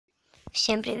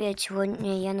Всем привет!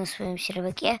 Сегодня я на своем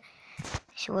серверке.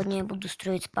 Сегодня я буду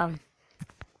строить спавн.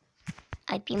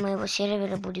 IP моего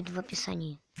сервера будет в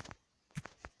описании.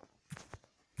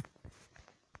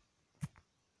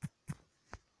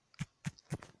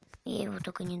 Я его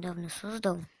только недавно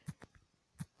создал.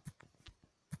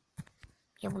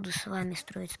 Я буду с вами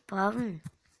строить спавн.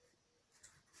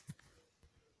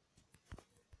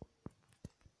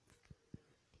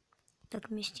 Так,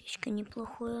 местечко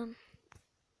неплохое.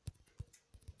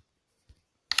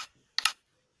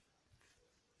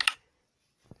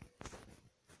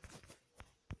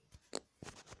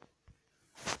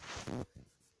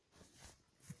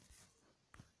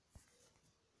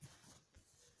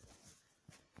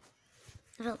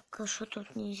 Жалко, что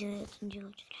тут нельзя это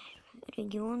делать.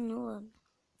 Регион, ну ладно.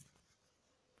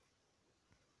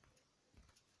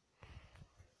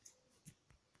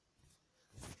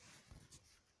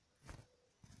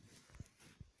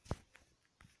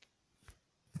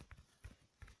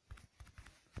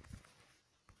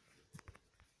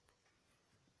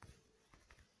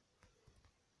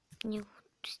 И вот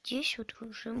здесь вот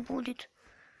уже будет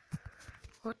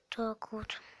вот так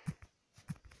вот.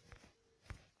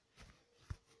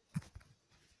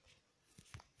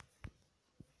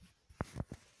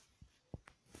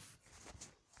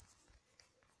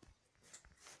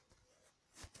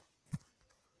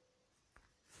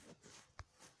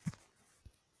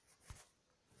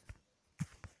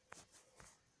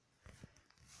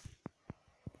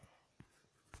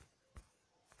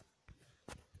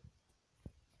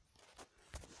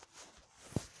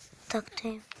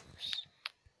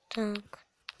 Так,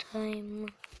 тайм.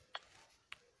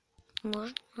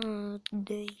 Можно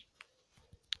day.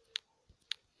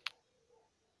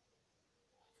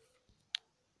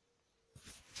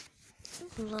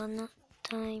 Ладно,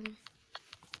 time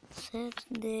set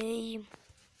day.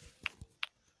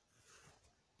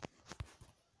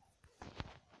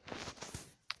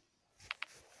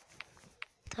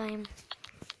 Time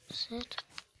set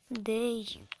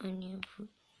day.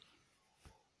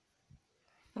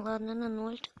 Ладно, на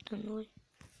 0, так на 0.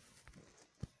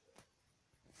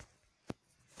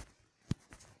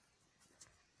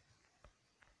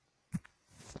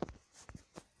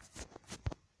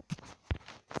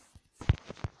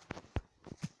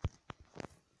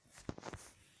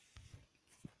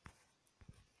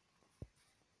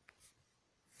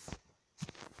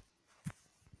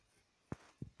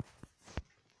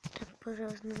 Так,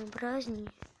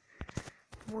 поразнообразнее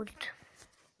будет.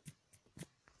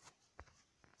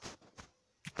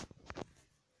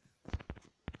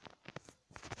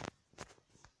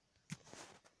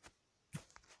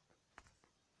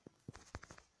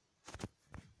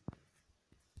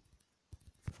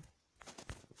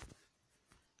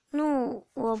 Ну,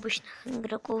 у обычных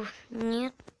игроков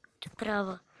нет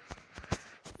права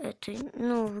это,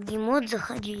 ну, в геймод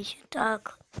заходить.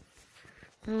 Так,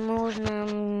 можно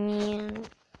мне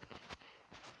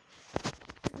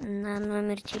на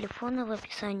номер телефона в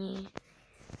описании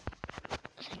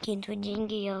закидывать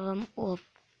деньги, я вам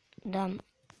дам.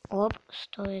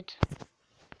 Стоит,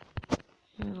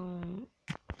 ну,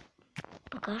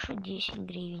 пока что 10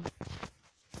 гривен.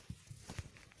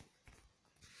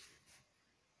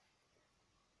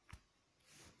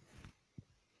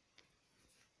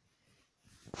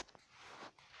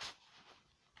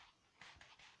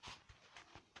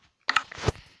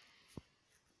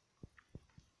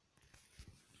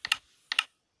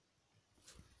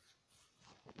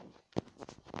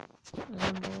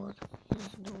 Забор из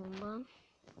дома.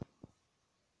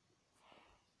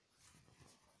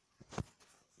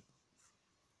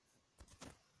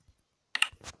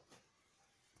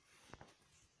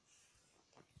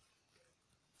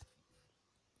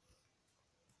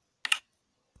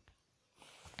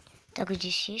 Так,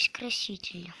 здесь есть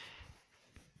краситель.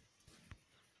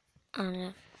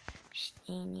 Да,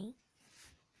 синий.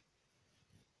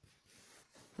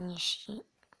 Не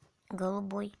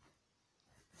голубой.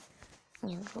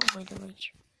 Нет, голубой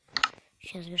давайте.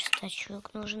 Сейчас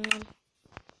верстачок нужен нам.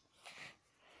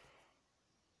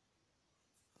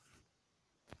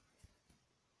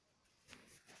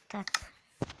 Так.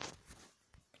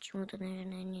 Почему-то,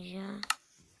 наверное, нельзя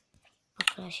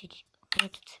покрасить в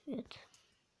этот цвет.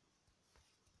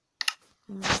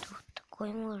 Вот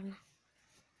такой можно.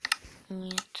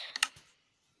 Нет.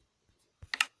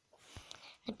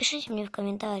 Напишите мне в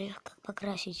комментариях, как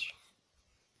покрасить,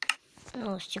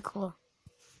 ну, стекло.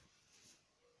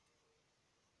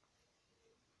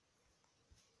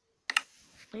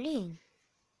 Блин.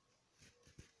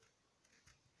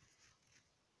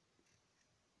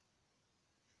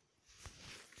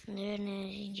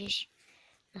 Наверное, здесь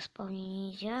на спавне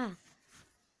нельзя.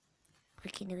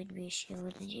 выкидывать вещи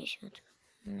вот здесь вот?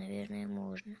 Наверное,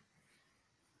 можно.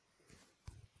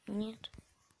 Нет.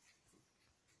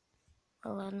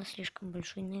 Ладно, слишком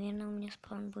большой, наверное, у меня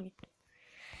спавн будет.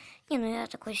 Не, ну я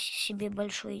такой себе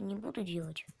большой не буду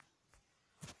делать.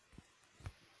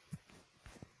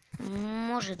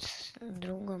 Может, с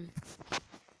другом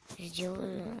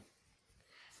сделаю.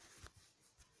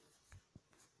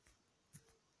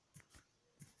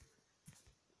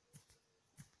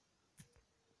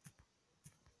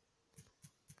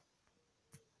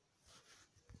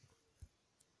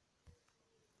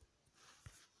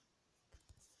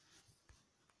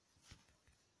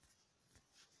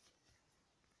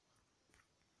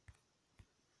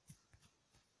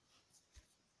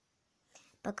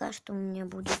 Пока что у меня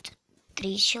будет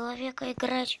 3 человека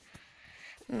играть.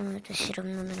 Но это все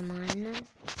равно нормально.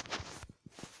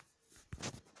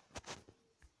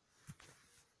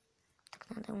 Так,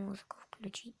 надо музыку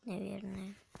включить,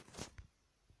 наверное.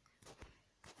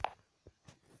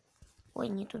 Ой,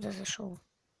 не туда зашел.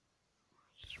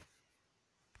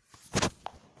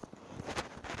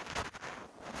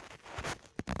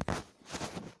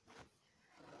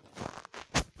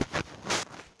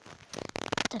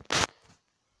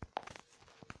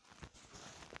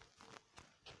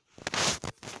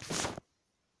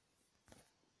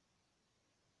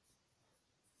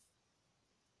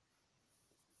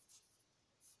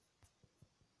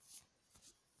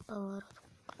 Поворот.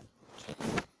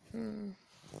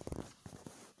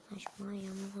 Значит,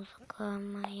 моя музыка.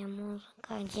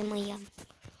 Где моя?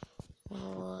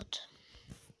 Вот.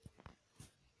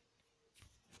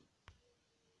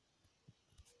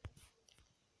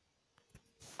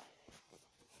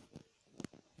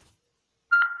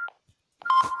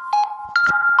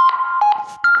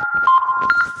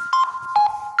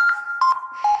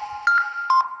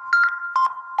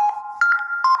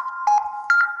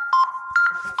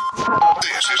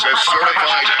 This is a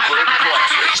certified good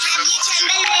classic.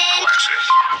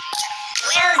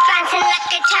 Wheels bouncing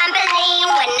like a trampoline.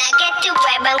 When I get to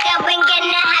where I'm going,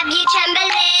 gonna have you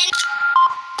trembling.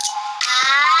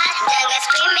 Danga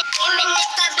screaming, screaming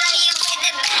if I blow you with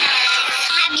a bang.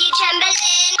 Have you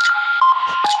trembling?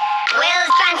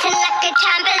 Wheels bouncing like a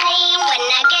trampoline. When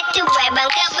I get to where I'm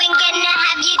going, gonna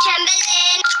have you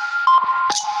trembling.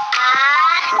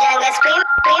 Danga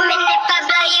screaming if I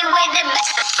blow you with a bang.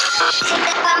 To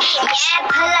the bump, yeah,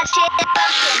 pull up to the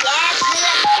bump, yeah, pull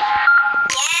up.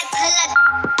 Yeah, pull up.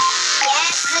 Yeah,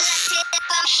 pull up to the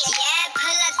bump. Yeah, pull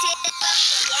up to the bump.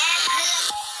 Yeah, pull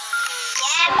up.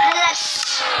 Yeah, pull up.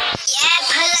 Yeah,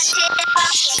 pull up to the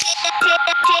bump.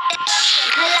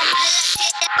 Pull up to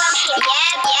the bump.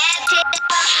 Yeah, to the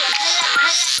bump. Pull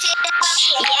up to the bump.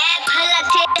 Yeah, pull up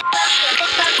to the bump. To the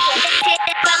bump.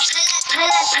 Pull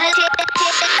up to the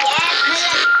yeah, pull up.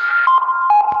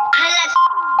 Pull up.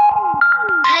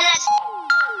 Pull up.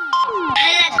 Pull up. Pull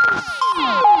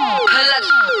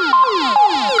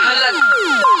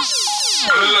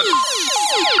up.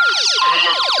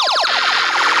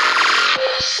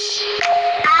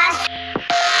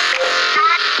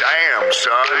 Damn,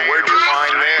 son, where'd you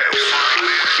find this?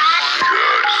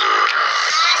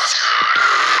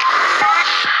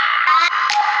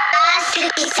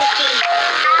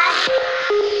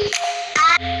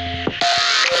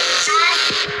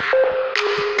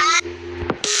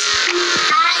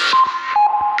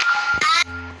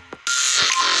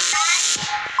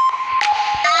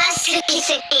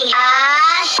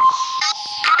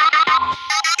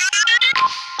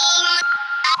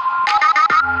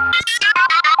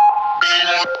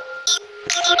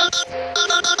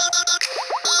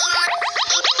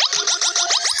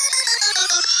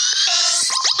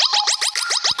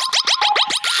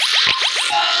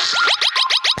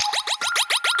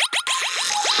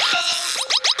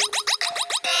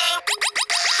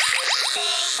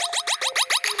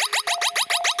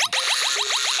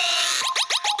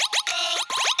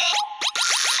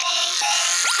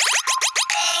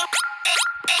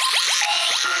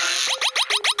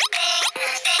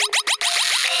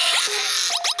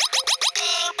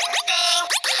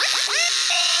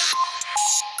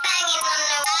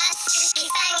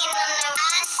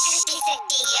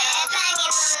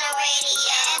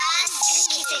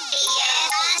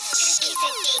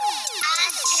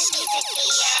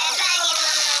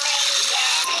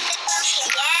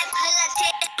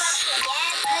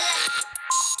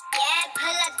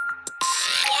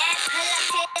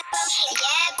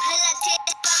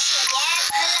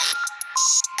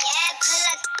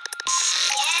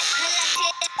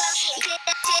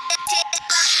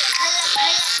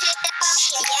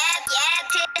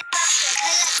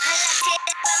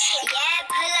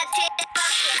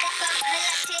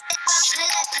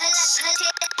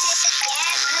 Yeah.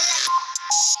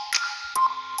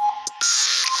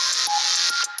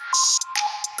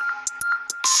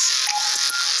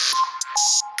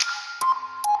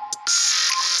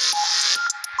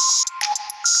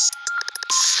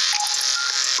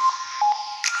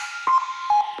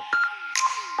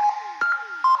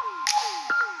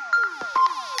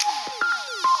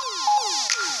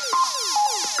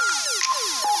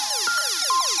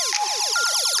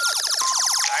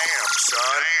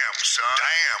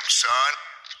 son.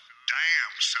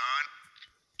 Damn, son.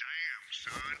 Damn,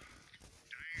 son.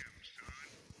 Damn,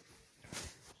 son.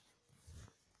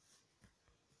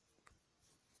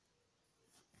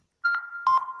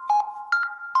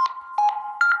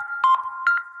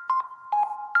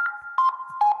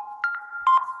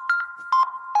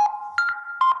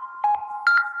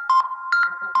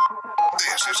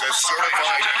 This is a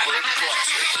certified crib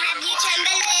classic. Have you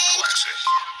trembling? Classic.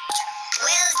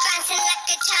 Wheels bouncing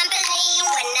like a trampoline.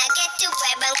 When I get to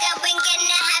where I'm going,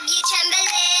 gonna have you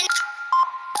trembling.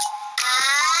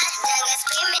 Gonna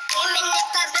screaming, screaming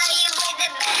if I blow you with a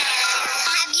bang.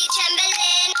 Have you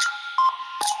trembling?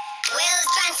 Wheels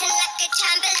bouncing like a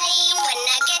trampoline. When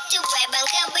I get to where I'm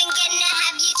going, gonna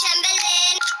have you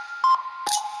trembling.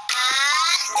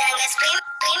 Gonna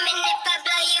screaming if I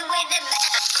blow you with a bang.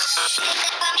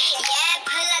 Yeah,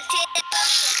 pull up to the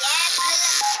bump. Yeah, pull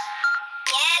up.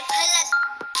 Yeah, pull up.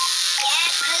 Yeah,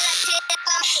 pull up to the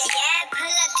bump. Yeah,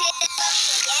 pull up to the bump.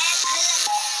 Yeah, pull up.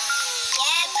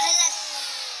 Yeah, pull up.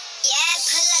 Yeah,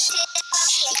 pull up to the bump.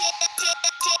 To the bump.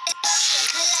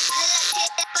 Pull up to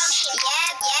the bump. Yeah,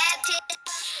 yeah, to the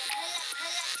bump.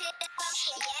 Pull up to the bump.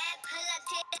 Yeah, pull up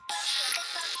to the bump.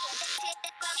 To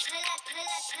the bump. Pull up to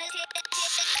the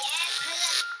yeah, pull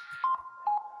up.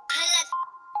 Pull up.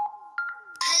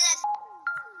 Pull up.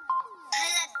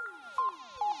 Pull up.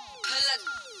 Pull up.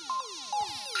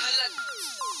 Pull up.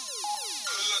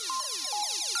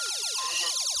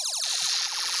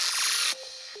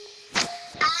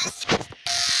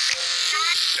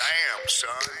 Damn,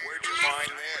 son. Where'd you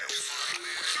find